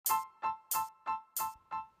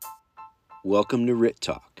Welcome to RIT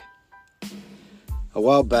Talk. A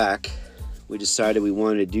while back, we decided we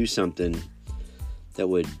wanted to do something that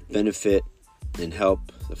would benefit and help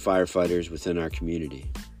the firefighters within our community.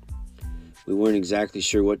 We weren't exactly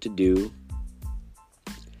sure what to do.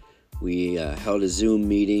 We held a Zoom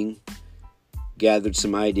meeting, gathered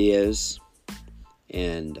some ideas,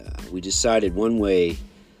 and we decided one way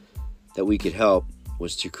that we could help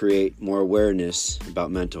was to create more awareness about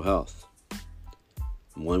mental health.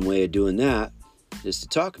 And one way of doing that is to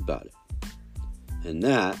talk about it. And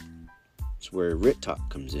that is where RIT Talk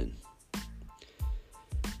comes in.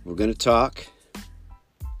 We're going to talk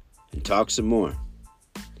and talk some more.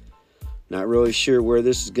 Not really sure where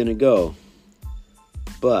this is going to go,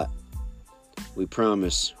 but we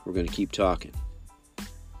promise we're going to keep talking.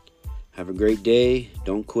 Have a great day,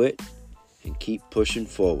 don't quit, and keep pushing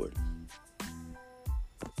forward.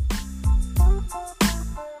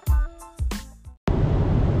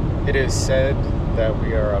 It is said that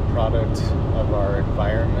we are a product of our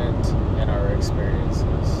environment and our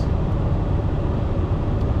experiences.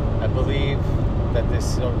 I believe that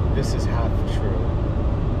this is half true.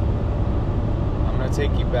 I'm going to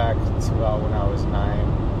take you back to about when I was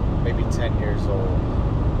 9, maybe 10 years old.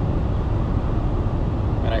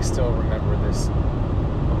 And I still remember this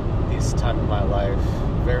time of my life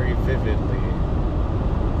very vividly,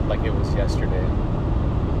 like it was yesterday.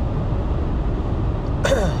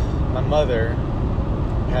 My mother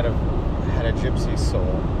had a gypsy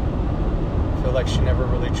soul. I feel like she never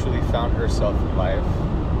really truly found herself in life,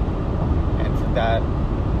 and for that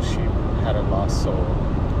she had a lost soul.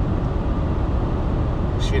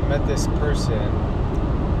 She had met this person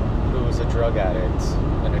who was a drug addict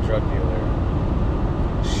and a drug dealer.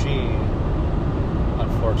 She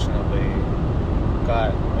unfortunately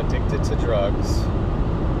got addicted to drugs,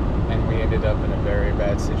 and we ended up in a very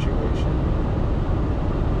bad situation.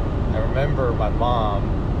 I remember my mom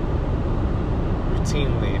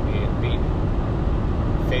routinely being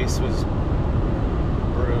beaten. Face was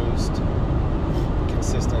bruised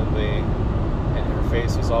consistently, and her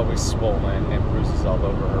face was always swollen and bruises all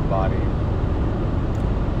over her body.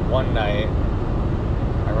 One night,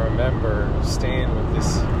 I remember staying with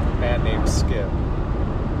this man named Skip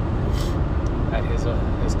at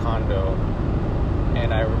his condo,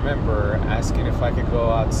 and I remember asking if I could go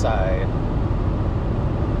outside.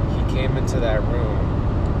 Came into that room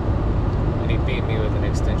and he beat me with an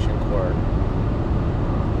extension cord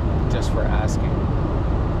just for asking.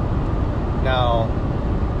 Now,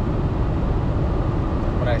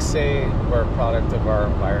 when I say we're a product of our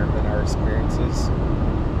environment, our experiences,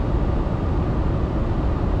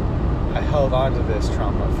 I held on to this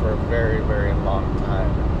trauma for a very, very long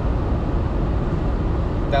time.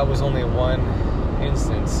 That was only one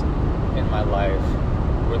instance in my life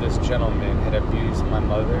where this gentleman had abused my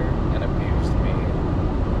mother and abused me.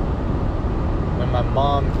 When my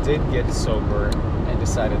mom did get sober and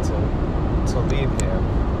decided to leave him,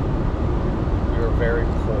 we were very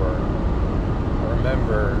poor. I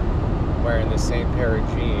remember wearing the same pair of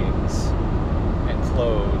jeans and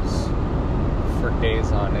clothes for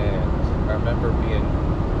days on end. I remember being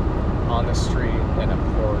on the street and a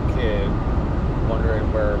poor kid wondering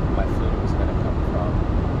where my food was going to come from.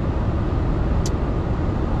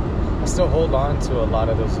 I still hold on to a lot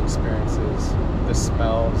of those experiences, the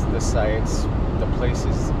smells, the sights, the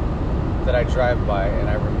places that I drive by, and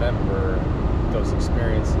I remember those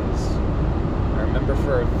experiences. I remember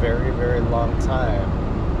for a very, very long time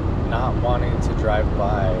not wanting to drive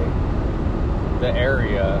by the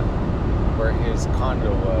area where his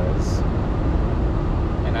condo was,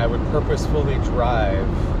 and I would purposefully drive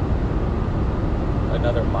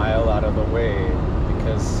another mile out of the way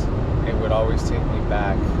because it would always take me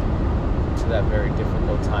back to that very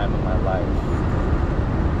difficult time in my life.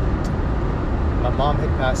 My mom had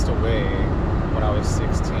passed away when I was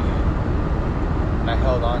 16, and I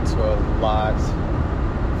held on to a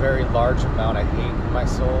very large amount of hate in my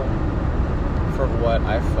soul for what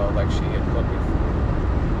I felt like she had put me through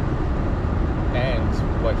and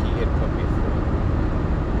what he had put me through.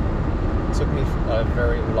 It took me a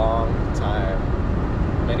very long time,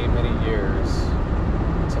 many, many years,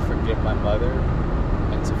 to forgive my mother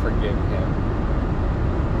and to forgive him.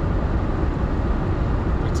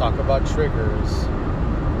 We talk about triggers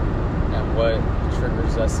and what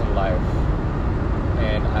triggers us in life,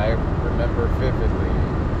 and I remember vividly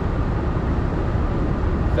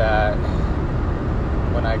that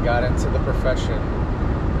when I got into the profession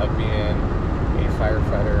of being a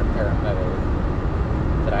firefighter and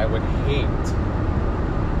paramedic, that I would hate,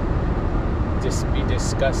 just be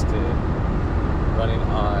disgusted running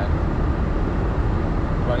on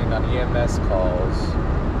EMS calls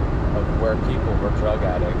of where people were drug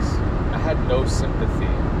addicts, I had no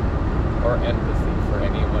sympathy or empathy for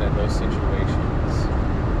anyone in those situations.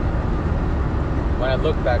 When I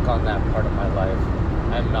look back on that part of my life,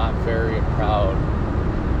 I'm not very proud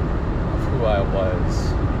of who I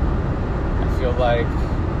was. I feel like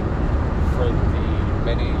for the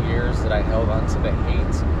many years that I held on to the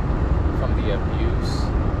hate from the abuse,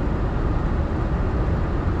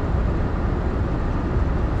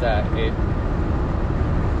 that it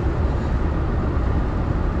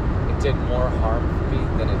did more harm for me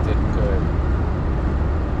than it did good.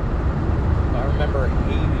 I remember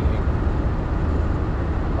hating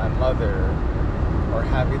my mother, or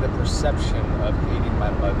having the perception of hating my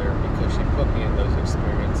mother because she put me in those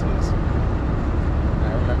experiences. And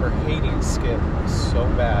I remember hating Skip so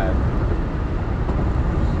bad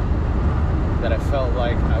that I felt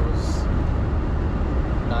like I was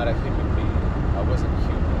not a human being. I wasn't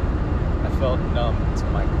human. I felt numb to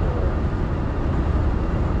my core.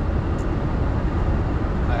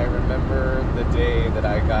 I remember the day that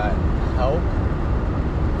I got help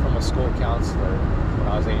from a school counselor when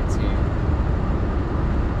I was 18.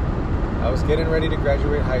 I was getting ready to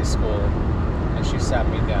graduate high school, and she sat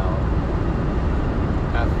me down.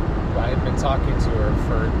 I had been talking to her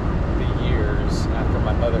for the years after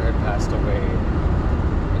my mother had passed away,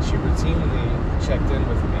 and she routinely checked in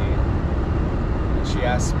with me, and she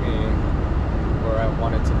asked me where I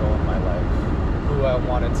wanted to go in my life, who I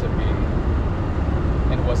wanted to be,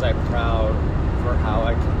 and was I proud for how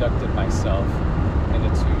I conducted myself in the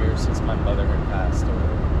 2 years since my mother had passed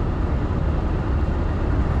away.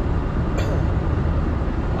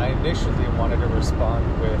 I initially wanted to respond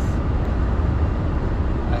with,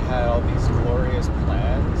 I had all these glorious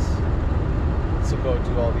plans to go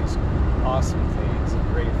do all these awesome things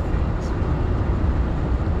and great things.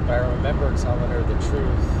 But I remember telling her the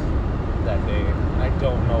truth that day, and I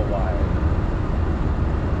don't know why.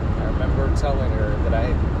 I remember telling her that I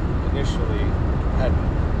initially had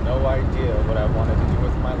no idea what I wanted to do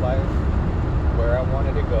with my life, where I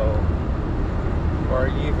wanted to go, or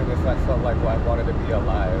even if I felt like I wanted to be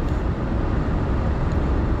alive.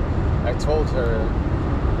 I told her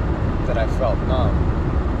that I felt numb.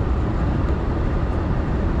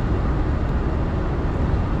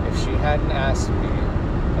 If she hadn't asked me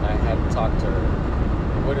and I hadn't talked to her,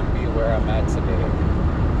 I wouldn't be where I'm at today.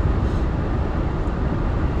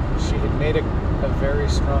 She had made a very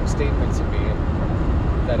strong statement to me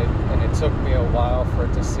and it took me a while for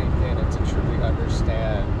it to sink in and to truly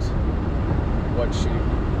understand what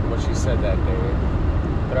she said that day.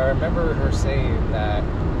 But I remember her saying that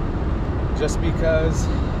just because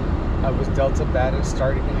I was dealt a bad and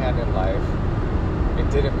starting hand in life, it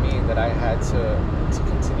didn't mean that I had to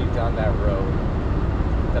continue down that road.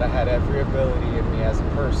 That I had every ability in me as a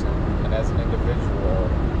person and as an individual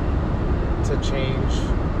to change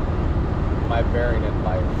my bearing in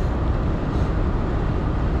life.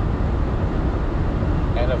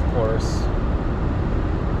 And of course,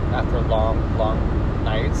 after long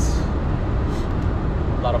nights,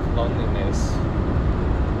 a lot of loneliness,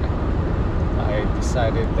 I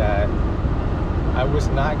decided that I was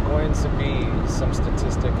not going to be some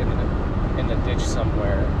statistic in the ditch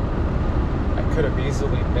somewhere. I could have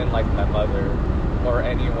easily been like my mother or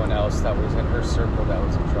anyone else that was in her circle that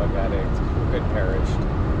was a drug addict who had perished.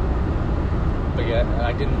 But yet,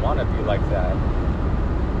 I didn't want to be like that.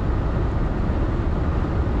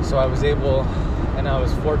 So I was able, and I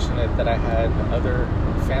was fortunate that I had other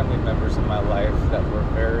family members in my life that were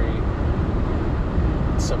very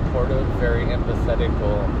supportive, very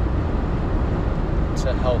empathetical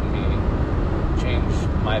to help me change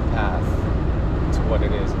my path to what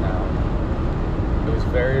it is now. It was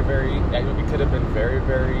it could have been very,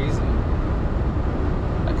 very easy.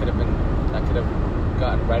 I could have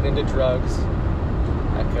gotten right into drugs.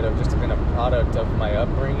 I could have just been a product of my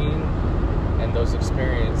upbringing and those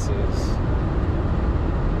experiences.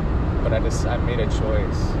 But I made a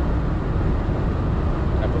choice.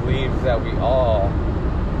 I believe that we all,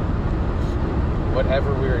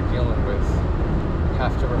 whatever we are dealing with,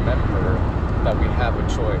 have to remember that we have a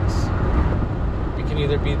choice. We can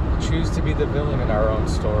either choose to be the villain in our own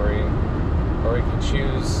story, or we can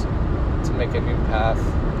choose to make a new path,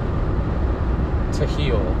 to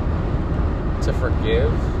heal, to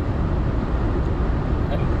forgive,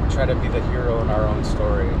 and try to be the hero in our own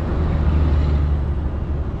story.